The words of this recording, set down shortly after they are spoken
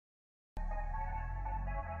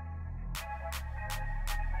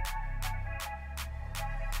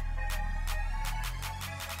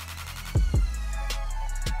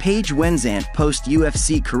Paige VanZant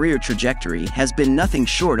post-UFC career trajectory has been nothing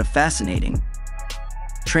short of fascinating.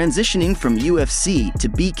 Transitioning from UFC to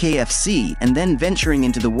BKFC and then venturing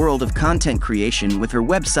into the world of content creation with her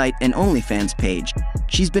website and OnlyFans page,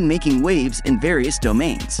 she's been making waves in various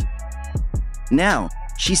domains. Now,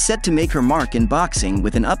 she's set to make her mark in boxing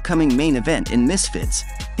with an upcoming main event in Misfits,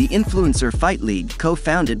 the influencer fight league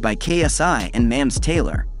co-founded by KSI and Mams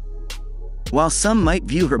Taylor. While some might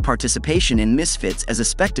view her participation in Misfits as a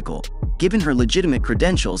spectacle, given her legitimate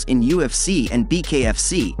credentials in UFC and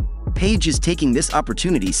BKFC, Paige is taking this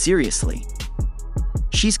opportunity seriously.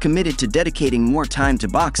 She's committed to dedicating more time to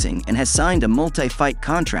boxing and has signed a multi-fight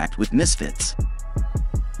contract with Misfits.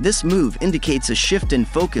 This move indicates a shift in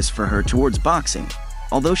focus for her towards boxing,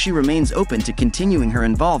 although she remains open to continuing her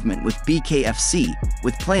involvement with BKFC,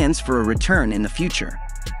 with plans for a return in the future.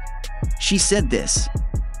 She said this: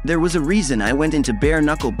 "There was a reason I went into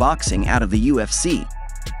bare-knuckle boxing out of the UFC.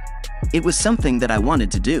 It was something that I wanted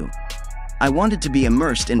to do. I wanted to be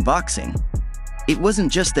immersed in boxing. It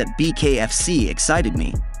wasn't just that BKFC excited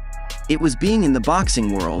me. It was being in the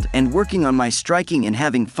boxing world and working on my striking and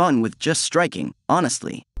having fun with just striking,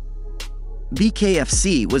 honestly.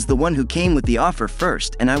 BKFC was the one who came with the offer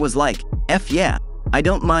first, and I was like, F yeah, I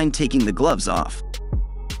don't mind taking the gloves off."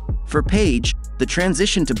 For Paige, the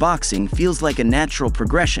transition to boxing feels like a natural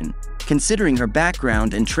progression, considering her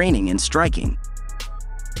background and training in striking.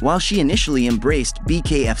 While she initially embraced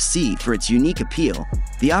BKFC for its unique appeal,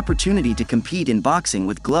 the opportunity to compete in boxing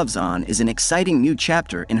with gloves on is an exciting new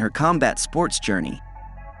chapter in her combat sports journey.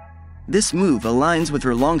 This move aligns with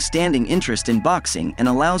her long-standing interest in boxing and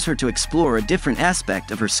allows her to explore a different aspect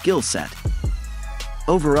of her skill set.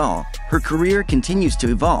 Overall, her career continues to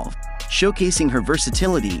evolve, showcasing her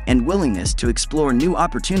versatility and willingness to explore new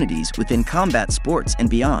opportunities within combat sports and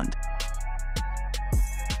beyond.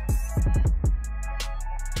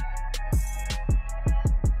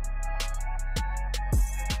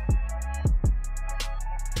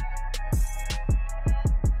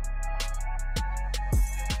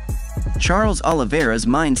 Charles Oliveira's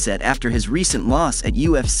mindset after his recent loss at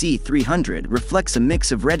UFC 300 reflects a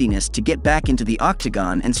mix of readiness to get back into the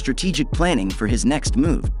octagon and strategic planning for his next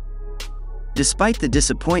move. Despite the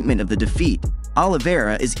disappointment of the defeat,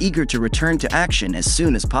 Oliveira is eager to return to action as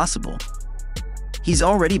soon as possible. He's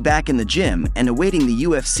already back in the gym and awaiting the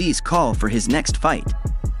UFC's call for his next fight.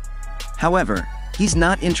 However, he's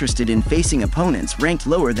not interested in facing opponents ranked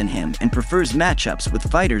lower than him and prefers matchups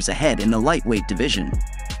with fighters ahead in the lightweight division.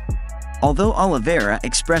 Although Oliveira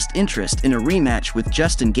expressed interest in a rematch with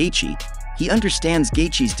Justin Gaethje, he understands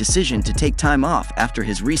Gaethje's decision to take time off after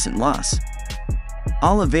his recent loss.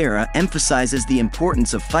 Oliveira emphasizes the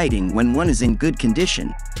importance of fighting when one is in good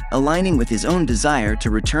condition, aligning with his own desire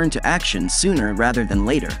to return to action sooner rather than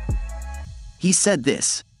later. He said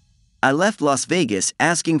this: "I left Las Vegas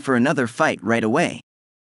asking for another fight right away.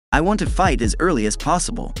 I want to fight as early as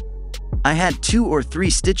possible. I had 2 or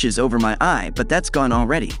 3 stitches over my eye, but that's gone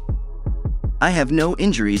already. I have no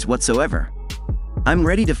injuries whatsoever. I'm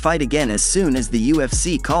ready to fight again as soon as the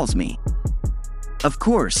UFC calls me. Of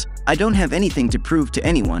course, I don't have anything to prove to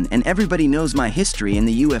anyone, and everybody knows my history in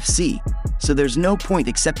the UFC, so there's no point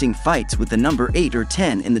accepting fights with the number 8 or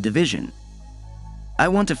 10 in the division. I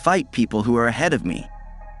want to fight people who are ahead of me.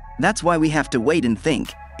 That's why we have to wait and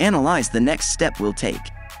think, analyze the next step we'll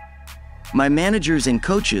take. My managers and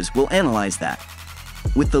coaches will analyze that."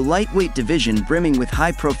 With the lightweight division brimming with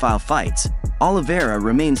high-profile fights, Oliveira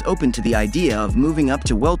remains open to the idea of moving up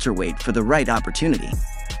to welterweight for the right opportunity.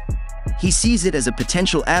 He sees it as a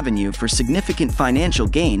potential avenue for significant financial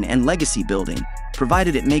gain and legacy building,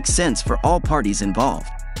 provided it makes sense for all parties involved.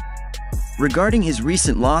 Regarding his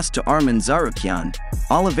recent loss to Arman Tsarukyan,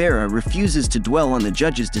 Oliveira refuses to dwell on the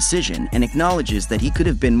judge's decision and acknowledges that he could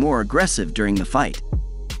have been more aggressive during the fight.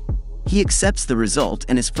 He accepts the result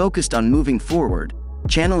and is focused on moving forward,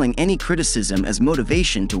 channeling any criticism as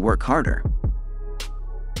motivation to work harder.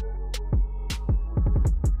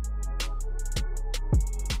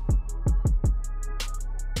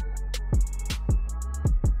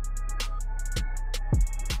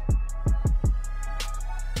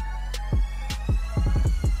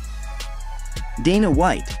 Dana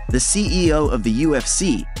White, the CEO of the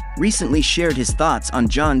UFC, recently shared his thoughts on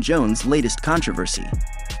Jon Jones' latest controversy.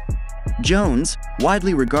 Jones,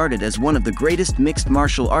 widely regarded as one of the greatest mixed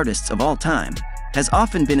martial artists of all time, has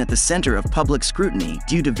often been at the center of public scrutiny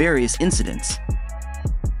due to various incidents.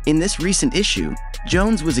 In this recent issue,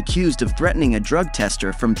 Jones was accused of threatening a drug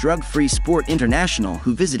tester from Drug Free Sport International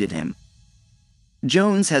who visited him.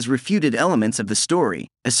 Jones has refuted elements of the story,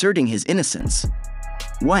 asserting his innocence.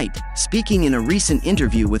 White, speaking in a recent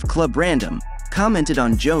interview with Club Random, commented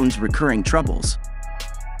on Jones' recurring troubles.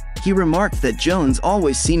 He remarked that Jones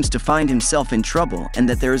always seems to find himself in trouble and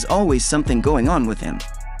that there is always something going on with him.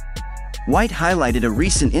 White highlighted a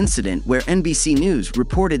recent incident where NBC News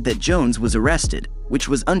reported that Jones was arrested, which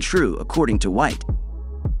was untrue according to White.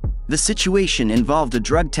 The situation involved a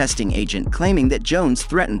drug testing agent claiming that Jones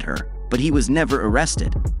threatened her, but he was never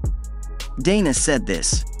arrested. Dana said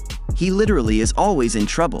this: "He literally is always in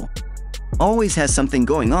trouble. Always has something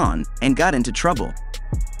going on, and got into trouble."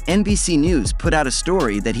 NBC News put out a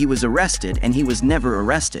story that he was arrested and he was never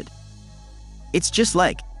arrested. It's just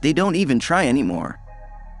like, they don't even try anymore.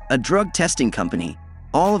 A drug testing company.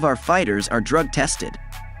 All of our fighters are drug tested.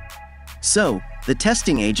 So, the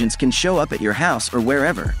testing agents can show up at your house or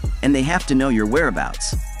wherever, and they have to know your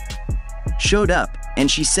whereabouts. Showed up, and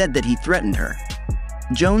she said that he threatened her.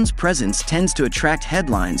 Jones' presence tends to attract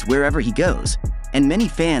headlines wherever he goes, and many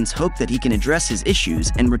fans hope that he can address his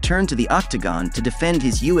issues and return to the octagon to defend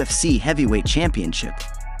his UFC heavyweight championship.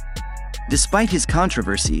 Despite his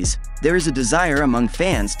controversies, there is a desire among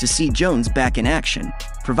fans to see Jones back in action,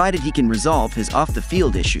 provided he can resolve his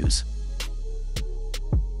off-the-field issues.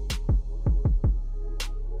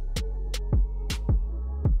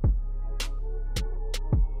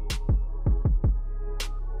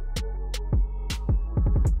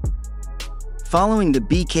 Following the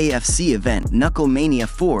BKFC event KnuckleMania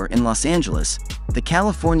 4 in Los Angeles, the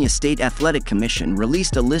California State Athletic Commission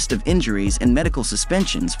released a list of injuries and medical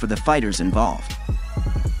suspensions for the fighters involved.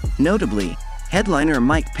 Notably, headliner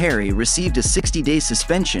Mike Perry received a 60-day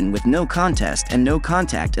suspension with no contest and no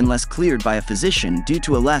contact unless cleared by a physician due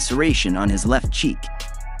to a laceration on his left cheek.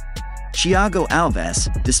 Thiago Alves,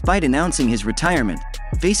 despite announcing his retirement,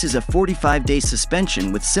 faces a 45-day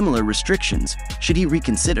suspension with similar restrictions, should he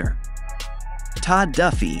reconsider. Todd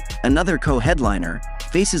Duffy, another co-headliner,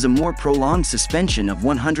 faces a more prolonged suspension of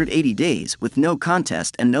 180 days with no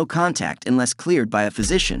contest and no contact unless cleared by a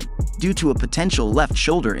physician, due to a potential left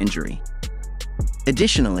shoulder injury.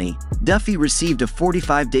 Additionally, Duffy received a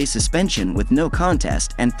 45-day suspension with no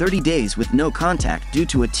contest and 30 days with no contact due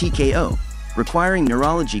to a TKO, requiring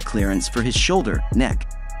neurology clearance for his shoulder, neck.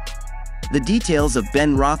 The details of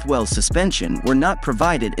Ben Rothwell's suspension were not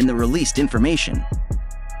provided in the released information.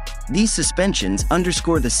 These suspensions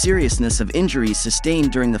underscore the seriousness of injuries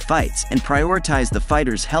sustained during the fights and prioritize the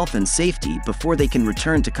fighters' health and safety before they can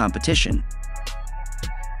return to competition.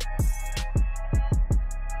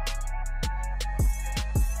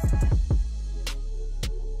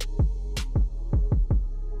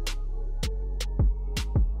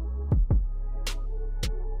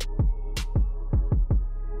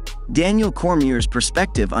 Daniel Cormier's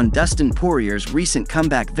perspective on Dustin Poirier's recent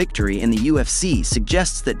comeback victory in the UFC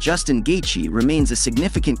suggests that Justin Gaethje remains a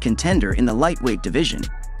significant contender in the lightweight division,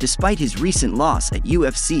 despite his recent loss at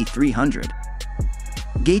UFC 300.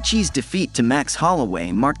 Gaethje's defeat to Max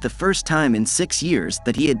Holloway marked the first time in 6 years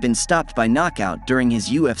that he had been stopped by knockout during his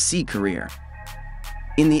UFC career.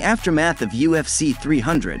 In the aftermath of UFC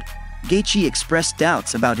 300, Gaethje expressed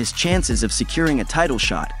doubts about his chances of securing a title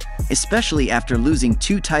shot, especially after losing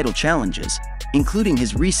 2 title challenges, including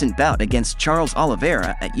his recent bout against Charles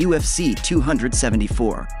Oliveira at UFC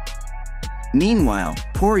 274. Meanwhile,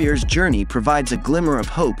 Poirier's journey provides a glimmer of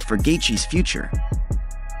hope for Gaethje's future.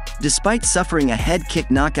 Despite suffering a head kick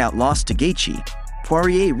knockout loss to Gaethje,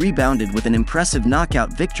 Poirier rebounded with an impressive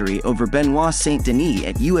knockout victory over Benoit Saint-Denis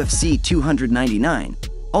at UFC 299,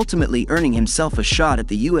 ultimately earning himself a shot at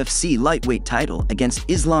the UFC lightweight title against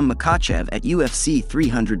Islam Makhachev at UFC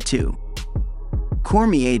 302.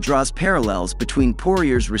 Cormier draws parallels between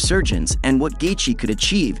Poirier's resurgence and what Gaethje could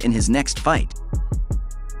achieve in his next fight.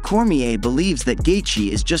 Cormier believes that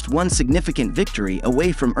Gaethje is just one significant victory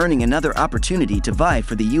away from earning another opportunity to vie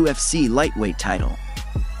for the UFC lightweight title.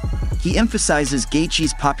 He emphasizes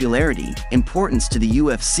Gaethje's popularity, importance to the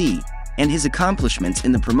UFC, and his accomplishments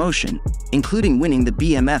in the promotion, including winning the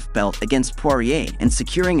BMF belt against Poirier and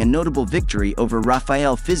securing a notable victory over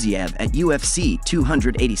Rafael Fiziev at UFC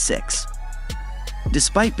 286.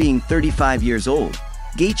 Despite being 35 years old,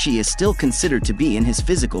 Gaethje is still considered to be in his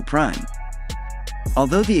physical prime.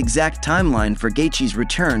 Although the exact timeline for Gaethje's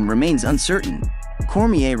return remains uncertain,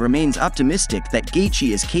 Cormier remains optimistic that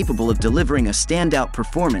Gaethje is capable of delivering a standout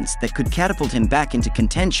performance that could catapult him back into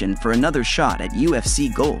contention for another shot at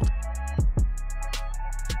UFC gold.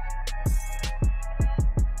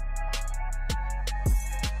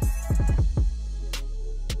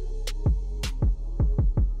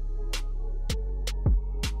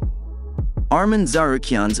 Arman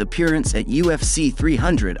Tsarukyan's appearance at UFC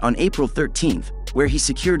 300 on April 13, where he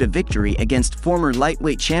secured a victory against former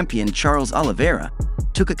lightweight champion Charles Oliveira,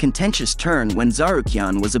 took took a contentious turn when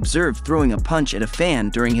Tsarukyan was observed throwing a punch at a fan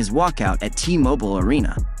during his walkout at T-Mobile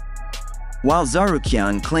Arena. While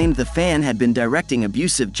Tsarukyan claimed the fan had been directing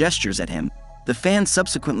abusive gestures at him, the fan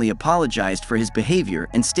subsequently apologized for his behavior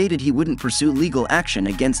and stated he wouldn't pursue legal action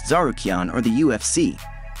against Tsarukyan or the UFC.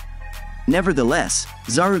 Nevertheless,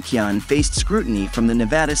 Tsarukyan faced scrutiny from the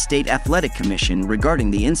Nevada State Athletic Commission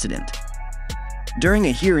regarding the incident. During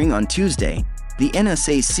a hearing on Tuesday, the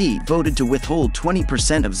NSAC voted to withhold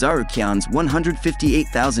 20% of Tsarukyan's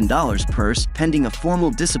 $158,000 purse pending a formal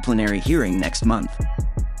disciplinary hearing next month.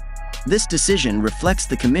 This decision reflects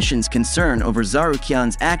the Commission's concern over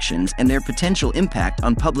Tsarukyan's actions and their potential impact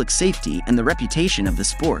on public safety and the reputation of the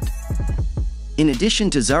sport. In addition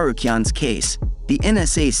to Tsarukyan's case, the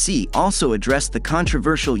NSAC also addressed the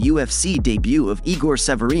controversial UFC debut of Igor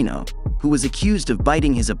Severino, who was accused of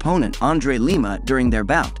biting his opponent Andre Lima during their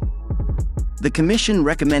bout. The Commission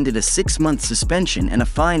recommended a 6-month suspension and a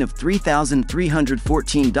fine of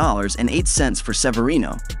 $3,314.08 for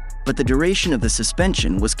Severino, but the duration of the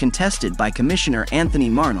suspension was contested by Commissioner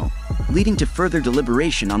Anthony Marnell, leading to further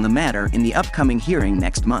deliberation on the matter in the upcoming hearing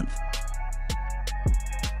next month.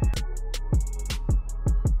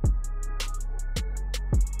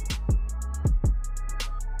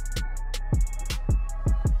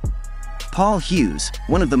 Paul Hughes,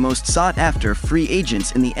 one of the most sought-after free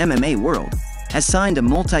agents in the MMA world, has signed a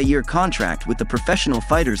multi-year contract with the Professional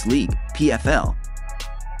Fighters League, PFL.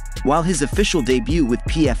 While his official debut with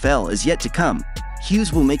PFL is yet to come,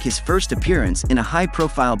 Hughes will make his first appearance in a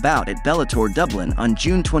high-profile bout at Bellator Dublin on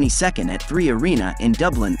June 22 at 3 Arena in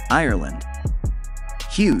Dublin, Ireland.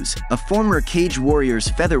 Hughes, a former Cage Warriors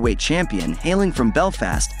featherweight champion hailing from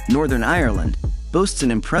Belfast, Northern Ireland, boasts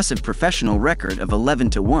an impressive professional record of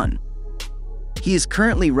 11-1. He is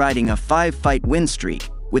currently riding a 5-fight win streak,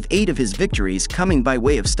 with 8 of his victories coming by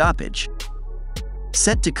way of stoppage.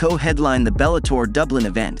 Set to co-headline the Bellator Dublin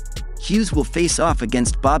event, Hughes will face off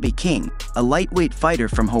against Bobby King, a lightweight fighter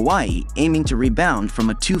from Hawaii aiming to rebound from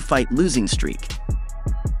a 2-fight losing streak.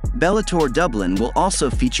 Bellator Dublin will also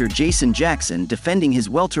feature Jason Jackson defending his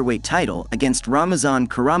welterweight title against Ramazan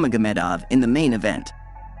Nurmagomedov in the main event.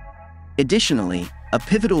 Additionally, a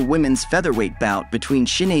pivotal women's featherweight bout between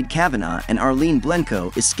Sinead Kavanagh and Arlene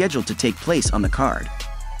Blencowe is scheduled to take place on the card.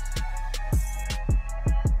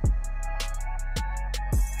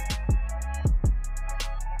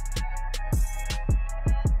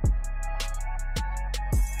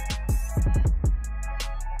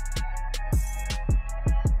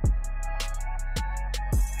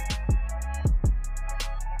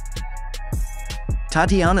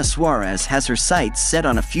 Tatiana Suarez has her sights set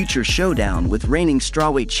on a future showdown with reigning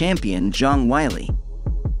strawweight champion Zhang Weili.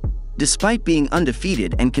 Despite being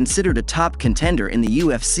undefeated and considered a top contender in the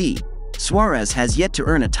UFC, Suarez has yet to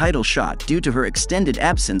earn a title shot due to her extended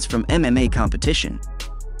absence from MMA competition.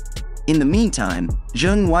 In the meantime,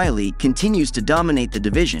 Zhang Weili continues to dominate the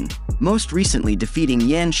division, most recently defeating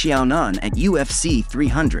Yan Xiaonan at UFC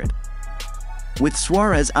 300. With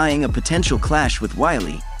Suarez eyeing a potential clash with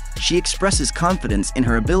Weili, she expresses confidence in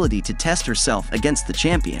her ability to test herself against the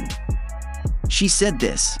champion. She said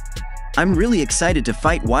this, "I'm really excited to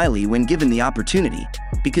fight Weili when given the opportunity,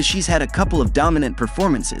 because she's had a couple of dominant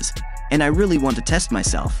performances, and I really want to test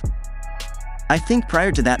myself. I think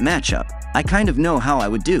prior to that matchup, I kind of know how I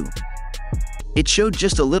would do. It showed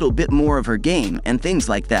just a little bit more of her game and things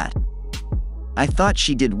like that. I thought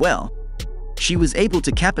she did well. She was able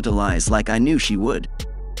to capitalize like I knew she would.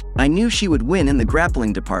 I knew she would win in the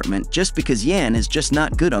grappling department just because Yan is just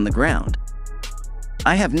not good on the ground.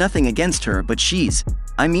 I have nothing against her, but she's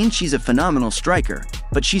a phenomenal striker,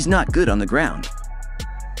 but she's not good on the ground.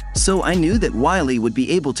 So I knew that Weili would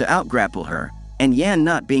be able to outgrapple her, and Yan,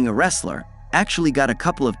 not being a wrestler, actually got a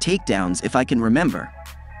couple of takedowns if I can remember.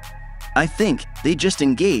 I think they just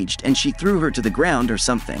engaged and she threw her to the ground or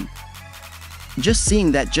something. Just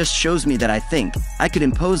seeing that just shows me that I think I could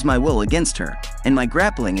impose my will against her, and my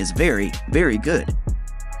grappling is very, very good.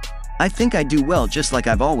 I think I do well just like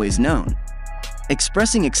I've always known."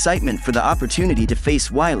 Expressing excitement for the opportunity to face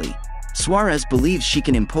Weili, Suarez believes she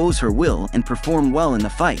can impose her will and perform well in the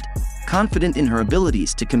fight, confident in her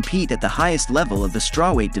abilities to compete at the highest level of the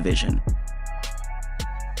strawweight division.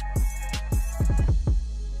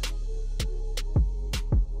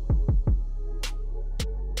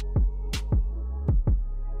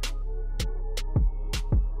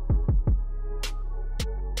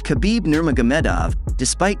 Khabib Nurmagomedov,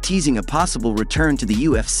 despite teasing a possible return to the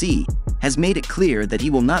UFC, has made it clear that he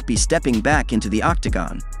will not be stepping back into the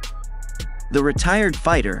octagon. The retired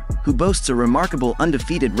fighter, who boasts a remarkable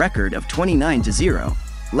undefeated record of 29-0,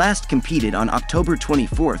 last competed on October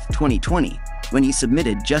 24, 2020, when he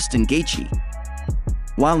submitted Justin Gaethje.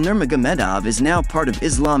 While Nurmagomedov is now part of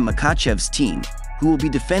Islam Makhachev's team, who will be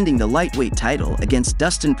defending the lightweight title against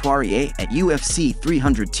Dustin Poirier at UFC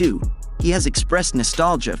 302, he has expressed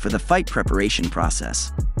nostalgia for the fight preparation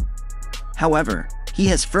process. However, he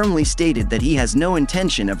has firmly stated that he has no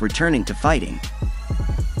intention of returning to fighting.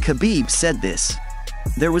 Khabib said this: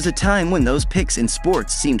 "There was a time when those picks in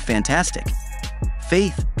sports seemed fantastic.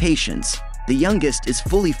 Faith, patience. The youngest is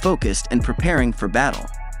fully focused and preparing for battle."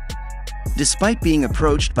 Despite being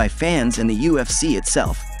approached by fans and the UFC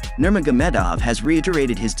itself, Nurmagomedov has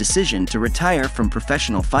reiterated his decision to retire from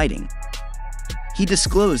professional fighting. He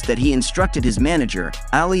disclosed that he instructed his manager,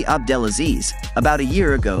 Ali Abdelaziz, about a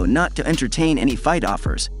year ago not to entertain any fight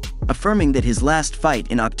offers, affirming that his last fight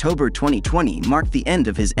in October 2020 marked the end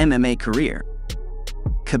of his MMA career.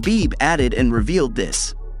 Khabib added and revealed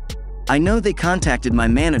this: "I know they contacted my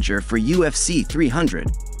manager for UFC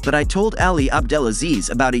 300, but I told Ali Abdelaziz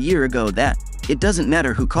about a year ago that, it doesn't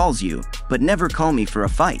matter who calls you, but never call me for a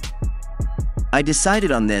fight. I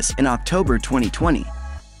decided on this in October 2020.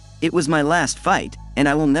 It was my last fight, and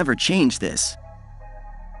I will never change this."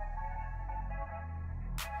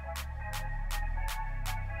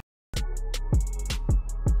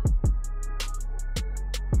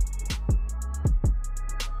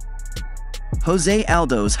 Jose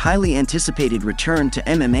Aldo's highly anticipated return to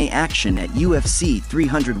MMA action at UFC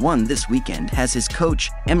 301 this weekend has his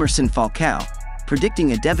coach, Emerson Falcao,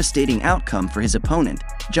 predicting a devastating outcome for his opponent,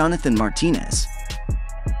 Jonathan Martinez.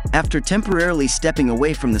 After temporarily stepping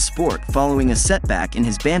away from the sport following a setback in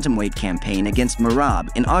his bantamweight campaign against Merab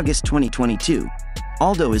in August 2022,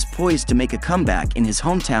 Aldo is poised to make a comeback in his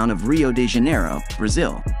hometown of Rio de Janeiro,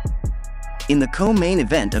 Brazil. In the co-main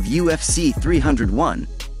event of UFC 301,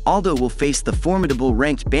 Aldo will face the formidable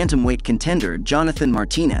ranked bantamweight contender Jonathan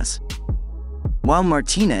Martinez. While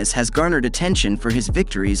Martinez has garnered attention for his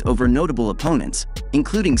victories over notable opponents,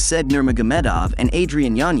 including Said Nurmagomedov and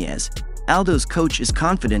Adrian Yanez, Aldo's coach is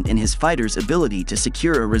confident in his fighter's ability to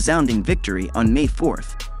secure a resounding victory on May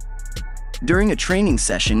 4th. During a training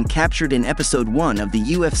session captured in Episode 1 of the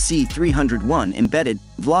UFC 301 embedded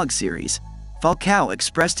vlog series, Falcao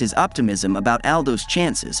expressed his optimism about Aldo's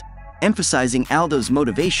chances, emphasizing Aldo's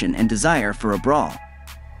motivation and desire for a brawl.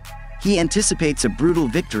 He anticipates a brutal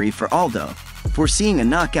victory for Aldo, foreseeing a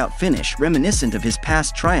knockout finish reminiscent of his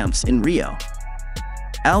past triumphs in Rio.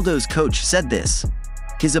 Aldo's coach said this: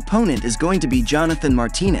 "His opponent is going to be Jonathan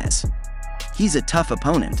Martinez. He's a tough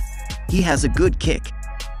opponent. He has a good kick.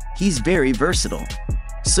 He's very versatile.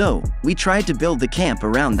 So, we tried to build the camp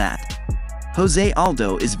around that. Jose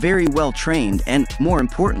Aldo is very well trained and, more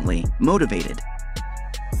importantly, motivated.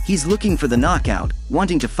 He's looking for the knockout,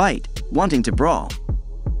 wanting to fight, wanting to brawl.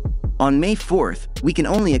 On May 4th, we can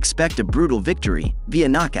only expect a brutal victory, via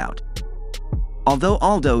knockout." Although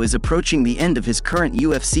Aldo is approaching the end of his current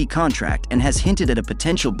UFC contract and has hinted at a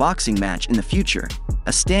potential boxing match in the future,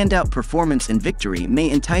 a standout performance and victory may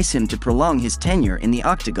entice him to prolong his tenure in the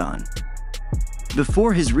octagon.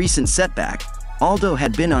 Before his recent setback, Aldo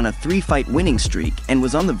had been on a 3-fight winning streak and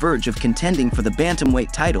was on the verge of contending for the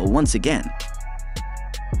bantamweight title once again.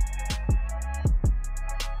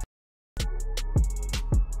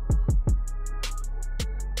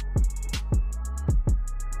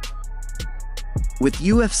 With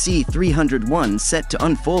UFC 301 set to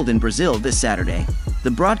unfold in Brazil this Saturday,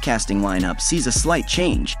 the broadcasting lineup sees a slight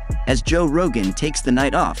change, as Joe Rogan takes the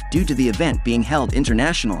night off due to the event being held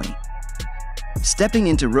internationally. Stepping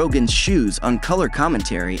into Rogan's shoes on color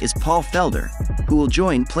commentary is Paul Felder, who will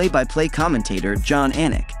join play-by-play commentator Jon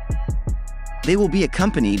Anik. They will be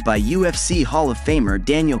accompanied by UFC Hall of Famer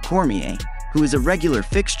Daniel Cormier, who is a regular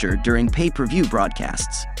fixture during pay-per-view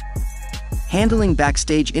broadcasts. Handling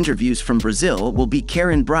backstage interviews from Brazil will be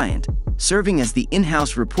Karen Bryant, serving as the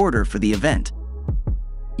in-house reporter for the event.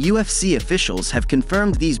 UFC officials have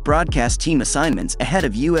confirmed these broadcast team assignments ahead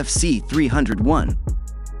of UFC 301.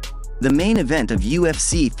 The main event of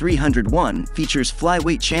UFC 301 features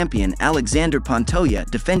flyweight champion Alexander Pantoja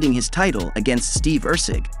defending his title against Steve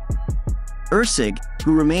Erceg. Erceg,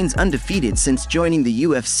 who remains undefeated since joining the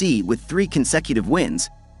UFC with 3 consecutive wins,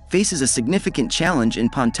 faces a significant challenge in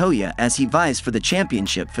Pantoja as he vies for the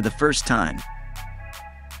championship for the first time.